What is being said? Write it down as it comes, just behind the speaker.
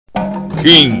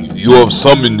King, you have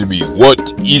summoned me.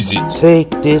 What is it?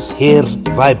 Take this here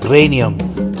vibranium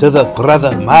to the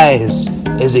brother Miles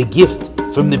as a gift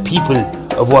from the people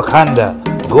of Wakanda.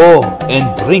 Go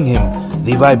and bring him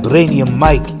the vibranium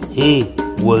mic. He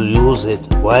will use it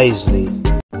wisely.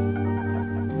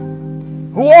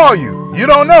 Who are you? You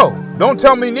don't know. Don't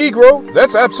tell me Negro.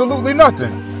 That's absolutely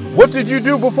nothing. What did you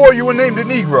do before you were named a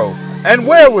Negro? And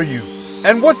where were you?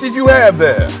 And what did you have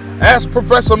there? Ask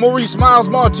Professor Maurice Miles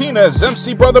Martinez,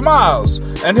 MC Brother Miles,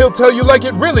 and he'll tell you like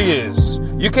it really is.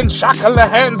 You can shackle the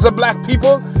hands of black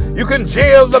people. You can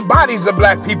jail the bodies of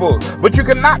black people, but you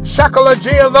cannot shackle or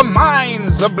jail the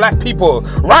minds of black people.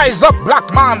 Rise up,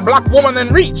 black man, black woman,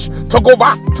 and reach to go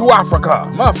back to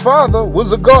Africa. My father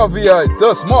was a Garveyite,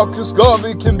 thus Marcus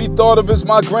Garvey can be thought of as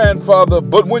my grandfather.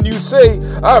 But when you say,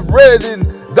 I've read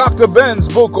in Dr. Ben's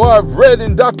book, or I've read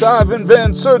in Dr. Ivan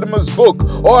Van Sertima's book,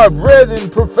 or I've read in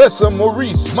Professor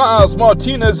Maurice Miles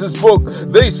Martinez's book,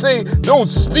 they say, don't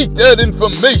speak that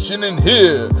information in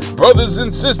here. Brothers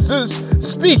and sisters,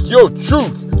 speak your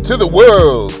truth to the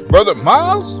world. Brother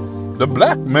Miles, the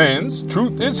black man's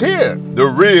truth is here. The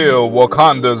Real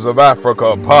Wakandas of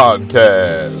Africa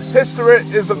podcast. History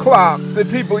is a clock that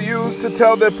people use to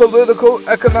tell their political,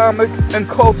 economic, and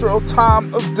cultural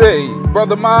time of day.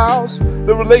 Brother Miles,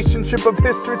 the relationship of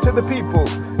history to the people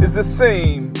is the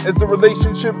same as the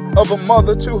relationship of a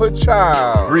mother to her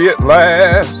child. Free at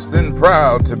last and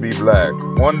proud to be black.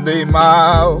 One day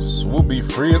Miles will be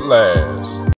free at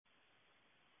last.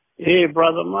 Hey,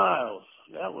 Brother Miles,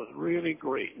 that was really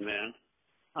great, man.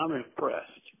 I'm impressed.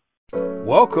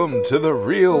 Welcome to the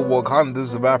Real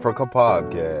Wakandas of Africa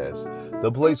podcast,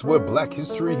 the place where black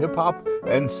history, hip-hop,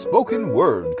 and spoken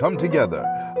word come together.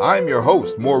 I'm your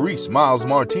host, Maurice Miles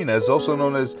Martinez, also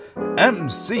known as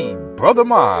MC Brother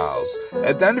Miles.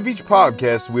 At the end of each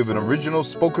podcast, we have an original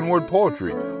spoken word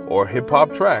poetry or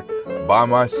hip-hop track by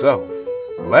myself.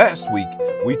 Last week,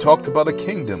 we talked about a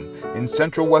kingdom in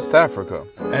Central West Africa,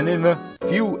 and in the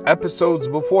few episodes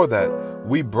before that,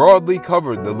 we broadly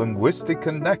covered the linguistic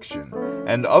connection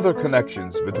and other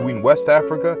connections between West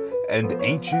Africa and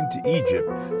ancient Egypt.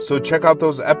 So check out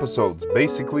those episodes,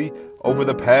 basically over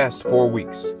the past 4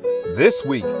 weeks. This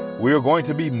week, we are going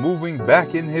to be moving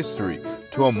back in history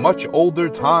to a much older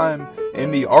time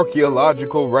in the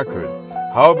archaeological record.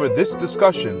 However, this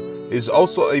discussion is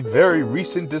also a very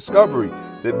recent discovery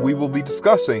that we will be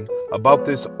discussing about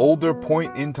this older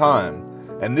point in time.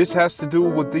 And this has to do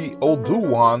with the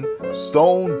Oldowan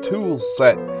stone tool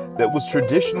set that was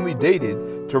traditionally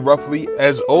dated to roughly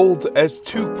as old as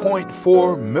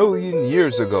 2.4 million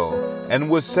years ago and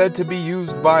was said to be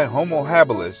used by Homo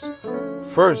habilis,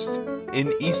 first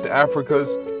in East Africa's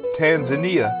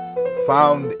Tanzania,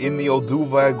 found in the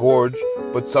Olduvai Gorge,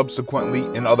 but subsequently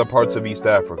in other parts of East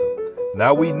Africa.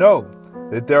 Now we know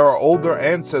that there are older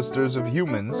ancestors of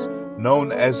humans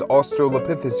known as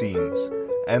Australopithecines,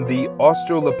 and the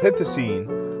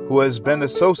Australopithecine who has been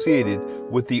associated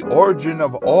with the origin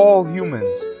of all humans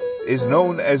is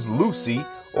known as Lucy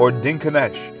or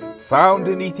Dinknesh, found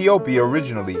in Ethiopia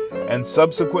originally and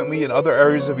subsequently in other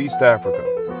areas of East Africa.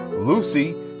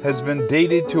 Lucy has been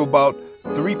dated to about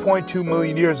 3.2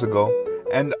 million years ago,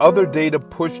 and other data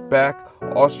pushed back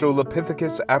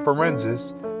Australopithecus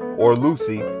afarensis, or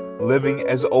Lucy, living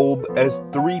as old as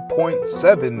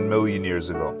 3.7 million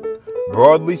years ago.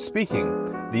 Broadly speaking,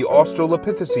 the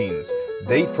Australopithecines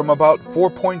date from about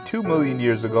 4.2 million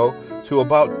years ago to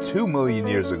about 2 million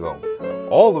years ago.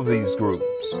 All of these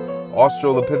groups,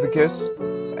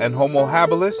 Australopithecus and Homo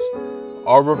habilis,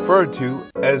 are referred to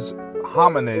as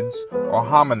hominids or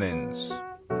hominins.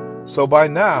 So by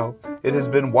now, it has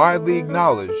been widely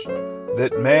acknowledged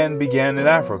that man began in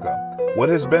Africa. What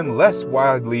has been less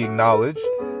widely acknowledged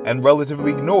and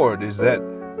relatively ignored is that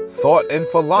thought and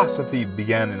philosophy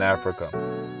began in Africa.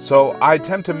 So I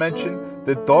attempt to mention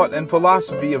that thought and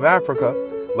philosophy of Africa,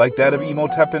 like that of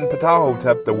Imhotep and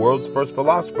Ptahhotep, the world's first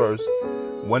philosophers,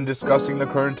 when discussing the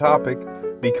current topic,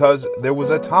 because there was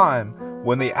a time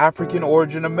when the African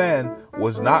origin of man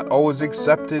was not always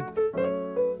accepted,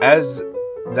 as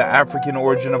the African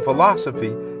origin of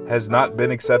philosophy has not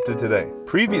been accepted today.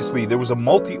 Previously, there was a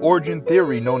multi-origin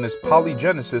theory known as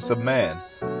polygenesis of man,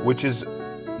 which is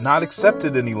not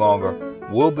accepted any longer.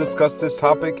 We'll discuss this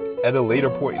topic at a later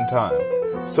point in time.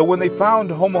 So when they found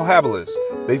Homo habilis,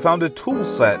 they found a tool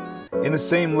set in the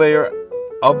same layer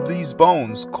of these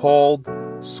bones called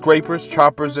scrapers,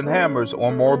 choppers, and hammers,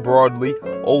 or more broadly,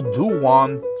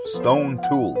 Oldowan stone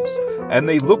tools. And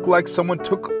they look like someone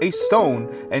took a stone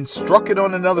and struck it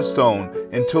on another stone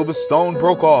until the stone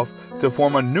broke off to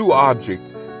form a new object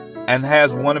and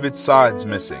has one of its sides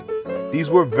missing. These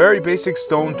were very basic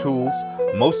stone tools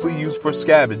mostly used for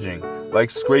scavenging,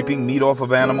 like scraping meat off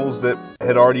of animals that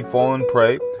had already fallen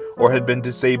prey or had been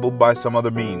disabled by some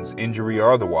other means, injury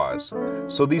or otherwise.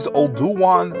 So these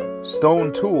Oldowan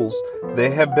stone tools, they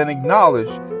have been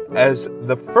acknowledged as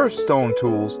the first stone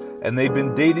tools, and they've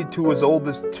been dated to as old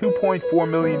as 2.4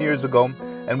 million years ago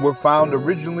and were found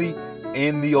originally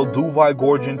in the Olduvai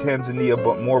Gorge in Tanzania,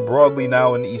 but more broadly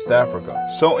now in East Africa.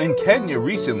 So in Kenya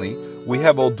recently, we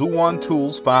have Oldowan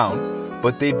tools found,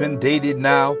 but they've been dated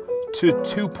now to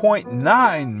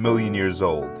 2.9 million years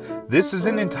old. This is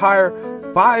an entire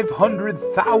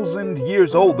 500,000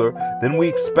 years older than we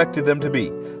expected them to be.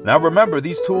 Now remember,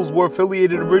 these tools were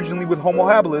affiliated originally with Homo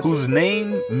habilis, whose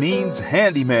name means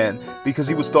handyman because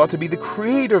he was thought to be the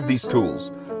creator of these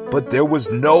tools. But there was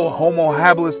no Homo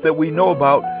habilis that we know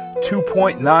about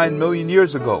 2.9 million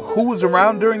years ago. Who was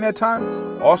around during that time?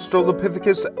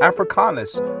 Australopithecus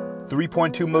africanus,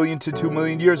 3.2 million to 2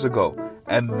 million years ago.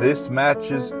 And this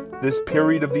matches this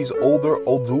period of these older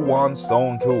Oldowan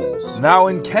stone tools. Now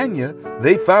in Kenya,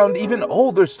 they found even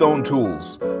older stone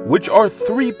tools, which are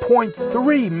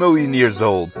 3.3 million years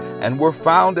old, and were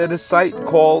found at a site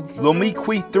called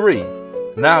Lomikwi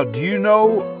 3. Now, do you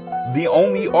know the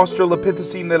only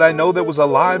Australopithecine that I know that was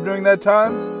alive during that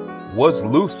time? Was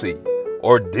Lucy,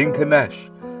 or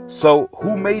Dinknesh. So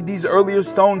who made these earlier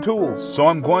stone tools? So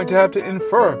I'm going to have to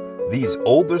infer these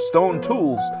older stone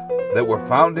tools that were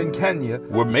found in Kenya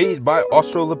were made by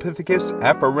Australopithecus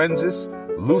afarensis,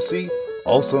 Lucy,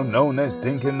 also known as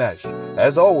Dinknesh.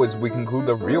 As always, we conclude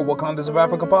the Real Wakandas of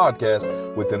Africa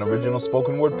podcast with an original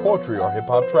spoken word poetry or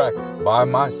hip-hop track by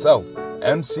myself,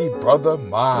 MC Brother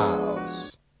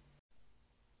Miles.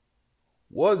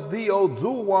 Was the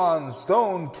Oldowan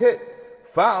stone kit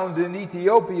found in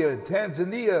Ethiopia,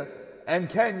 Tanzania, and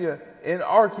Kenya in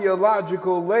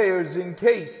archaeological layers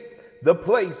encased the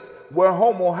place where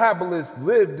Homo habilis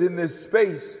lived in this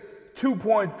space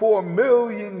 2.4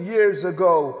 million years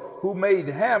ago, who made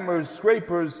hammers,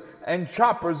 scrapers, and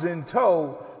choppers in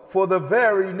tow, for the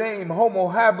very name Homo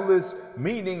habilis,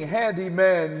 meaning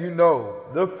handyman, you know.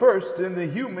 The first in the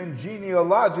human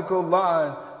genealogical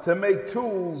line to make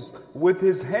tools with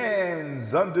his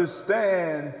hands,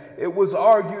 understand. It was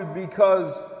argued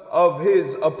because of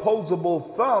his opposable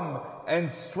thumb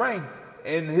and strength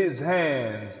in his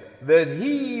hands that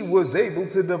he was able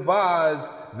to devise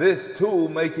this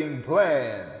tool-making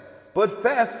plan. But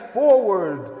fast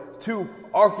forward to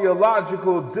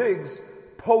archaeological digs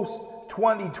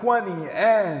post-2020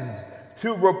 and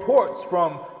to reports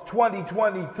from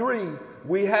 2023,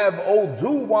 we have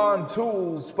Oldowan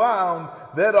tools found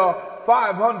that are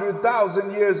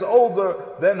 500,000 years older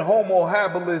than Homo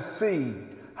habilis seed.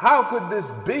 How could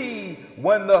this be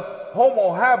when the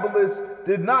Homo habilis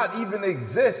did not even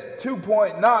exist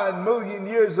 2.9 million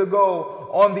years ago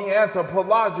on the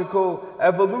anthropological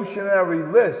evolutionary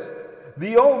list?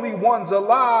 The only ones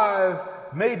alive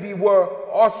maybe were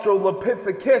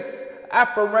Australopithecus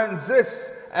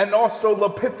afarensis and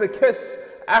Australopithecus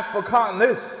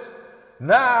africanus.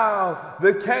 Now,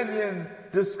 the Kenyan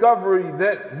discovery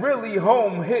that really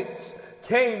home hits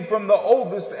came from the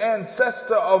oldest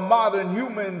ancestor of modern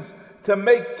humans to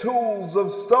make tools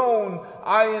of stone.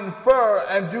 I infer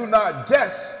and do not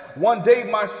guess. One day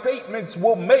my statements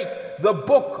will make the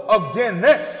book of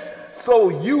Guinness. So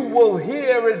you will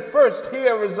hear it first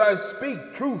here as I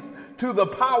speak truth to the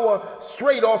power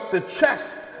straight off the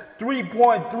chest.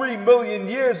 3.3 million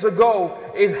years ago,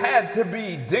 it had to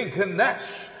be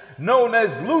Dinknesh, known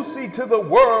as Lucy to the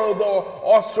world, or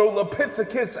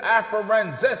Australopithecus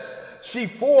afarensis. She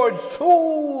forged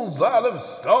tools out of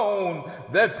stone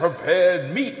that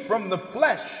prepared meat from the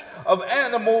flesh of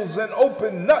animals and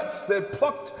opened nuts that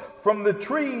plucked from the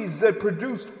trees that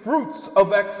produced fruits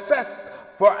of excess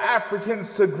for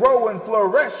Africans to grow and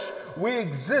flourish. We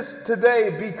exist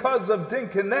today because of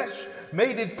Dinknesh,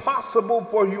 made it possible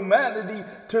for humanity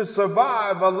to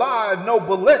survive alive,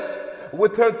 noblest,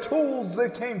 with her tools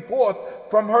that came forth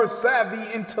from her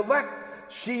savvy intellect.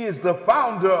 She is the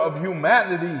founder of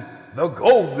humanity, the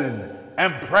Golden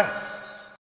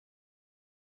Empress.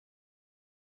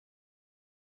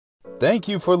 Thank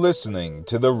you for listening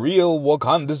to the Real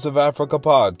Wakandas of Africa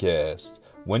podcast.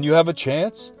 When you have a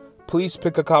chance, please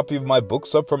pick a copy of my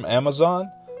books up from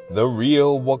Amazon. The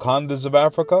Real Wakandas of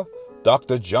Africa,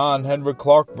 Dr. John Henrik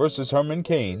Clark versus Herman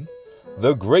Cain,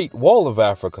 The Great Wall of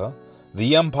Africa,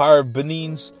 The Empire of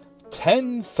Benin's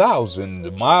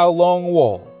 10,000-mile-long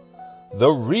wall,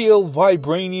 The Real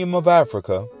Vibranium of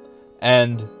Africa,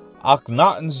 and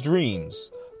Akhenaten's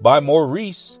Dreams by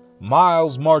Maurice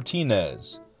Miles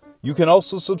Martinez. You can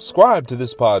also subscribe to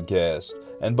this podcast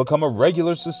and become a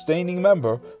regular sustaining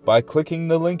member by clicking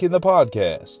the link in the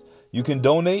podcast. You can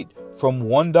donate from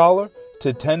 $1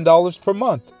 to $10 per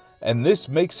month, and this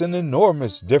makes an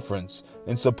enormous difference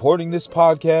in supporting this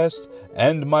podcast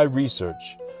and my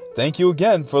research. Thank you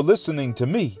again for listening to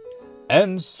me,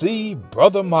 MC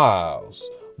Brother Miles,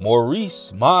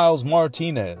 Maurice Miles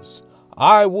Martinez.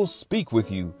 I will speak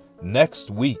with you next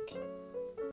week.